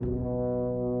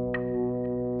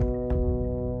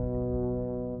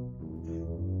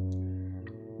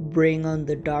Bring on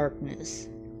the darkness,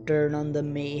 turn on the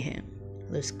mayhem.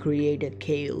 Let's create a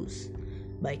chaos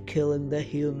by killing the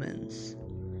humans.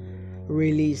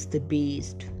 Release the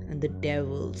beast and the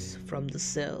devils from the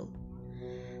cell.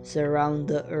 Surround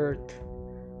the earth,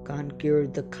 conquer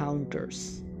the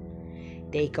counters.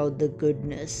 Take out the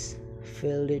goodness,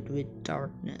 fill it with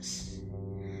darkness.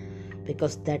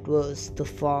 Because that was the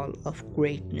fall of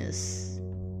greatness.